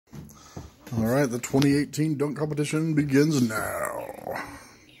All right, the 2018 dunk competition begins now.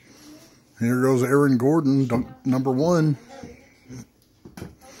 Here goes Aaron Gordon, dunk number 1.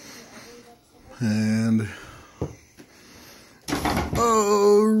 And,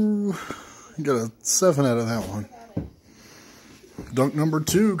 oh, you got a 7 out of that one. Dunk number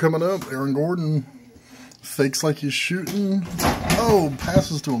 2 coming up. Aaron Gordon fakes like he's shooting. Oh,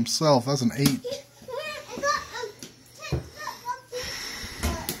 passes to himself. That's an 8.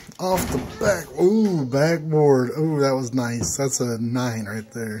 Off the back. Ooh, backboard. Ooh, that was nice. That's a 9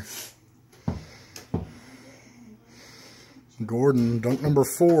 right there. Gordon, dunk number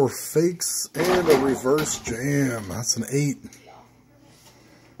 4, fakes and a reverse jam. That's an 8.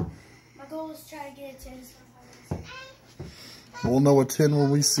 My goal is to try to get a 10. We'll know a 10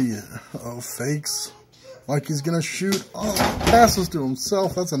 when we see it. Oh, fakes like he's gonna shoot. Oh, passes to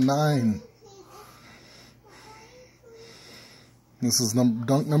himself. That's a 9. This is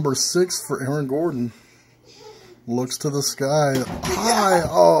dunk number 6 for Aaron Gordon. Looks to the sky. High.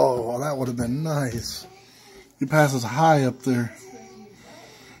 Oh, that would have been nice. He passes high up there.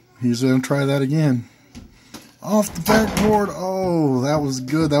 He's going to try that again. Off the backboard. Oh, that was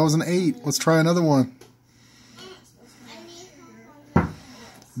good. That was an 8. Let's try another one.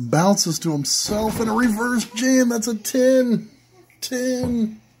 Bounces to himself in a reverse jam. That's a 10.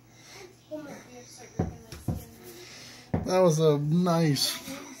 10. That was a nice,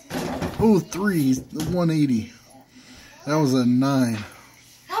 oh, 3, 180. That was a 9.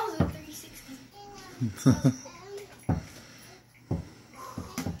 That was a 360.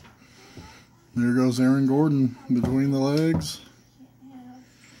 There goes Aaron Gordon between the legs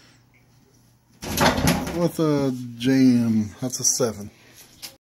with a jam. That's a 7.